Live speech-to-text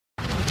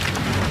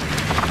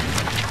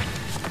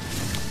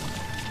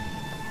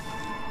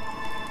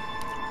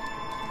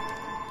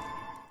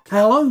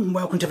Hello and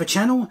welcome to the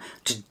channel.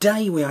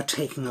 Today we are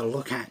taking a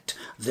look at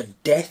the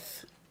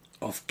death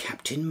of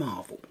Captain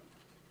Marvel.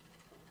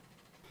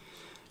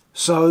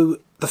 So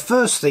the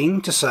first thing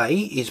to say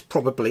is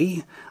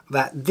probably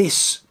that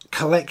this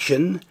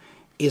collection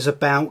is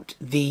about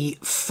the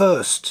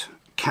first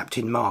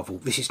Captain Marvel.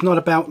 This is not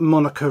about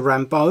Monica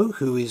Rambeau,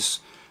 who is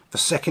the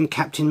second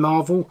Captain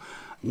Marvel,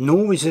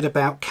 nor is it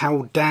about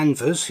Carol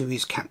Danvers, who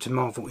is Captain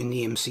Marvel in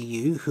the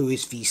MCU, who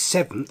is the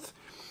seventh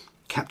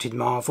Captain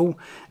Marvel.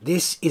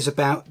 This is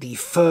about the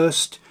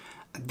first,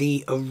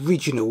 the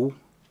original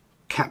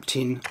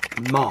Captain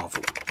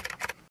Marvel.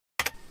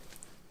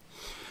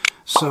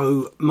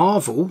 So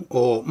Marvel,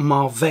 or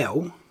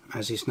Mar-Vell,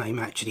 as his name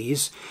actually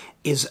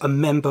is a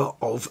member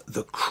of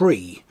the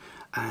Kree.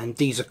 And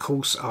these, of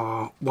course,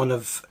 are one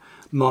of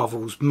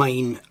Marvel's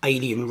main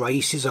alien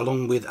races,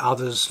 along with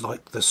others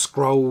like the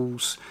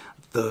Skrulls,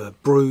 the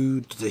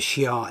Brood, the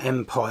Shi'ar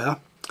Empire.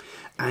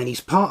 And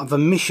he's part of a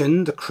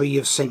mission the Kree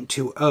have sent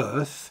to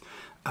Earth,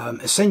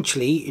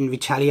 essentially in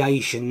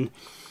retaliation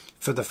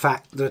for the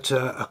fact that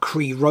a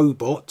Kree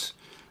robot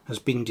has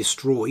been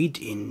destroyed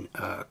in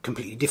a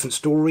completely different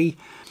story.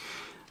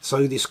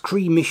 So this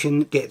Kree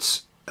mission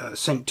gets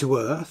sent to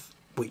Earth,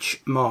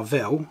 which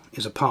Mar-Vell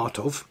is a part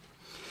of.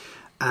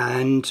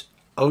 And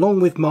along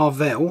with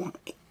Mar-Vell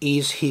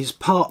is his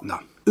partner,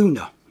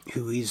 Una,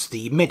 who is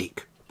the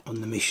medic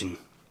on the mission.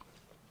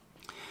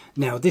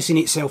 Now this in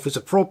itself is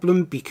a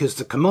problem because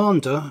the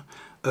commander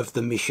of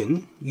the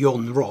mission,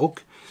 Yon-Rogg,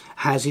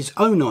 has his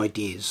own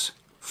ideas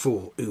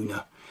for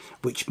Una,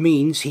 which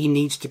means he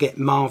needs to get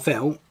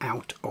Mar-Vell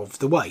out of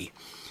the way.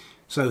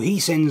 So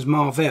he sends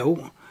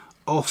Mar-Vell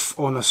off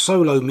on a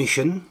solo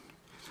mission,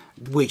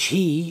 which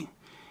he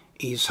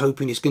is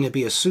hoping is going to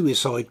be a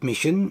suicide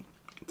mission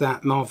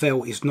that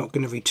Mar-Vell is not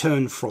going to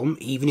return from,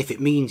 even if it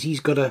means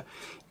he's got to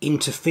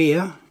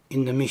interfere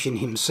in the mission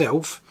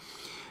himself.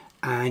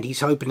 And he's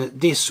hoping that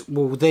this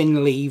will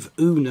then leave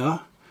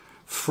Una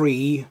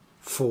free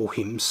for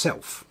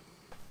himself.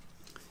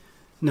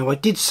 Now, I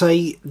did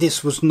say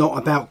this was not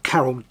about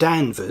Carol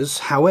Danvers.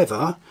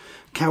 However,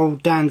 Carol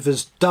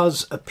Danvers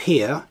does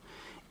appear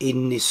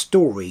in this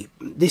story.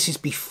 This is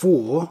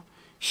before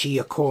she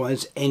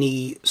acquires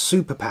any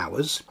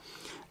superpowers.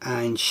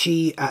 And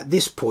she, at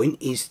this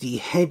point, is the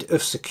head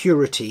of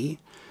security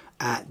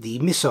at the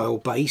missile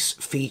base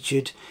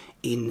featured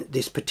in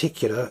this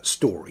particular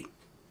story.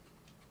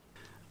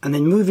 And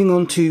then moving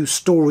on to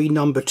story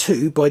number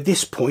 2, by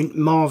this point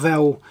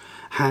Mar-Vell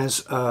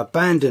has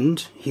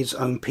abandoned his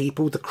own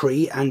people, the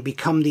Kree, and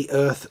become the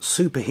Earth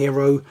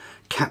superhero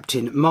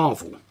Captain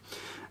Marvel.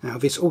 Now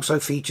this also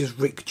features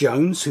Rick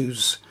Jones,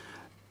 who's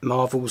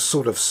Marvel's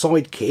sort of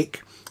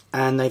sidekick,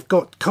 and they've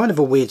got kind of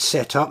a weird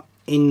setup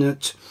in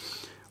that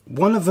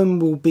one of them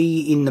will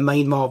be in the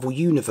main Marvel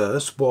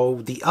universe while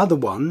the other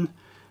one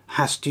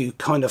has to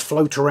kind of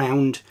float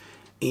around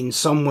in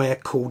somewhere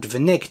called the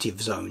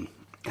Negative Zone.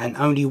 And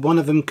only one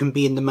of them can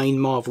be in the main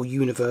Marvel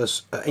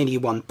universe at any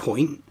one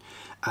point,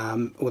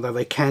 although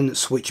they can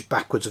switch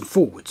backwards and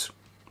forwards.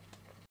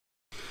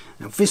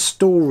 Now this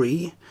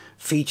story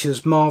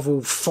features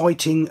Marvel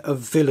fighting a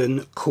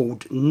villain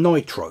called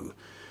Nitro,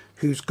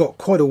 who's got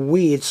quite a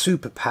weird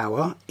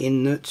superpower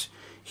in that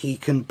he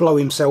can blow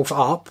himself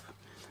up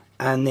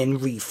and then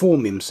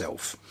reform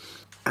himself.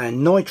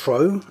 And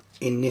Nitro,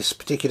 in this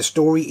particular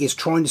story, is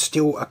trying to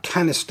steal a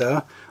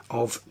canister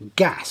of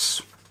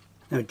gas.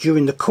 Now,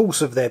 during the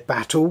course of their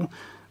battle,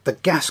 the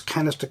gas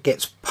canister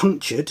gets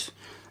punctured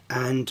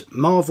and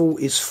Marvel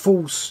is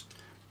forced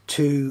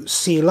to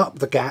seal up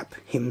the gap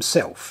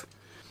himself.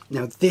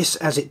 Now this,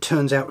 as it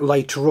turns out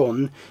later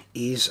on,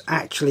 is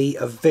actually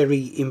a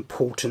very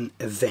important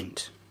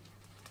event.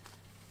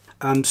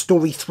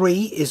 Story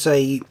 3 is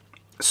a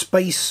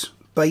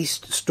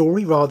space-based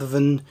story rather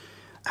than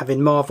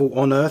having Marvel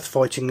on Earth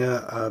fighting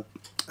a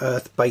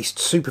Earth-based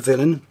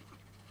supervillain.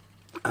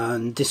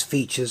 And this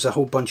features a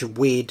whole bunch of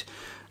weird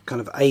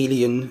kind of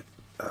alien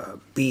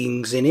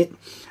beings in it.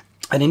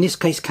 And in this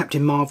case,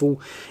 Captain Marvel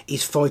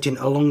is fighting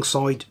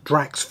alongside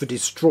Drax the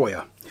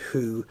Destroyer,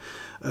 who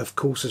of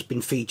course has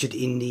been featured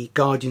in the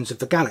Guardians of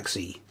the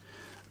Galaxy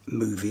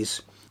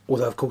movies.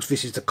 Although of course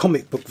this is the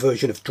comic book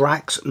version of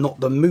Drax, not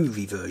the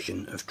movie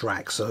version of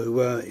Drax, so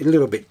a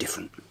little bit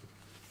different.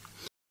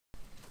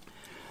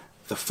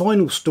 The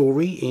final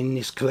story in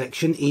this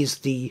collection is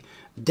the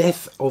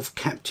Death of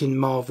Captain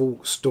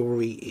Marvel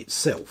story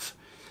itself,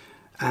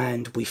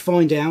 and we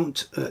find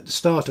out at the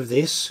start of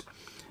this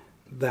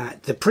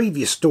that the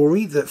previous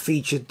story that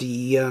featured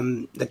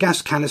the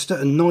gas canister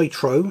and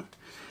Nitro,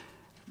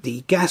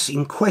 the gas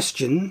in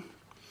question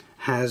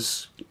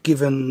has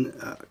given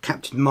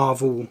Captain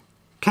Marvel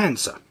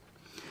cancer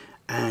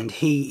and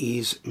he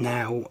is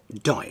now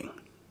dying.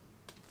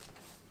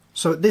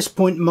 So at this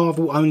point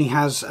Marvel only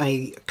has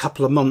a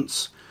couple of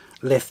months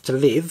left to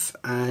live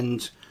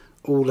and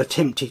all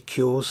attempted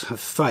cures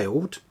have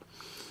failed,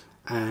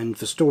 and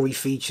the story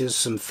features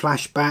some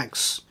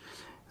flashbacks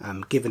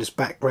giving us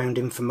background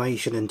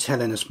information and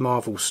telling us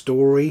Marvel's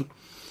story,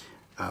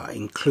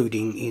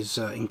 including his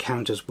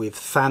encounters with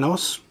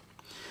Thanos.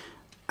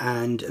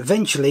 and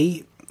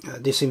eventually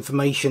this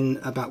information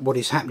about what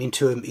is happening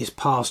to him is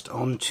passed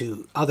on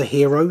to other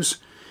heroes,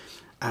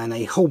 and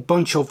a whole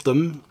bunch of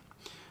them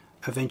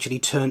eventually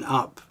turn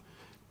up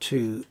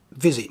to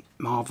visit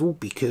Marvel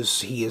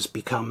because he has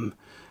become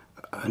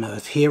an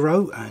Earth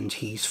hero and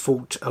he's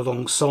fought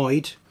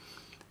alongside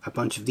a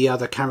bunch of the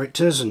other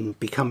characters and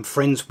become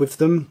friends with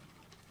them.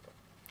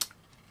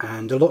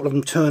 And a lot of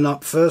them turn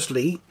up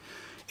firstly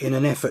in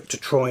an effort to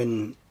try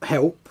and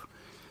help,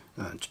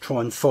 to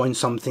try and find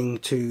something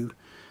to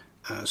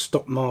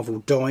stop Marvel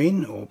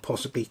dying or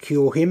possibly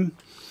cure him.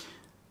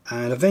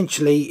 And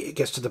eventually it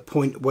gets to the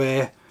point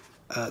where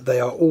they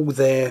are all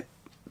there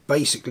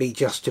basically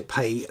just to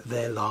pay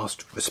their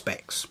last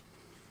respects.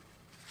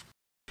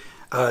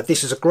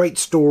 This is a great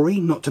story,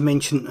 not to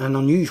mention an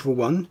unusual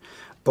one,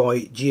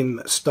 by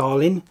Jim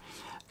Starlin,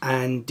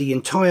 and the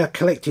entire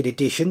collected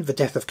edition, The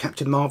Death of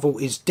Captain Marvel,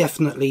 is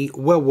definitely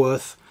well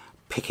worth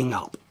picking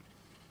up.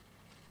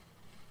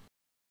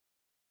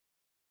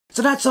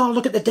 So that's our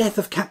look at the death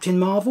of Captain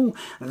Marvel.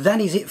 That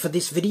is it for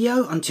this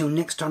video. Until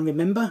next time,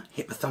 remember,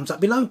 hit the thumbs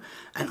up below,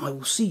 and I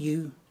will see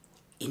you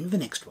in the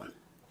next one.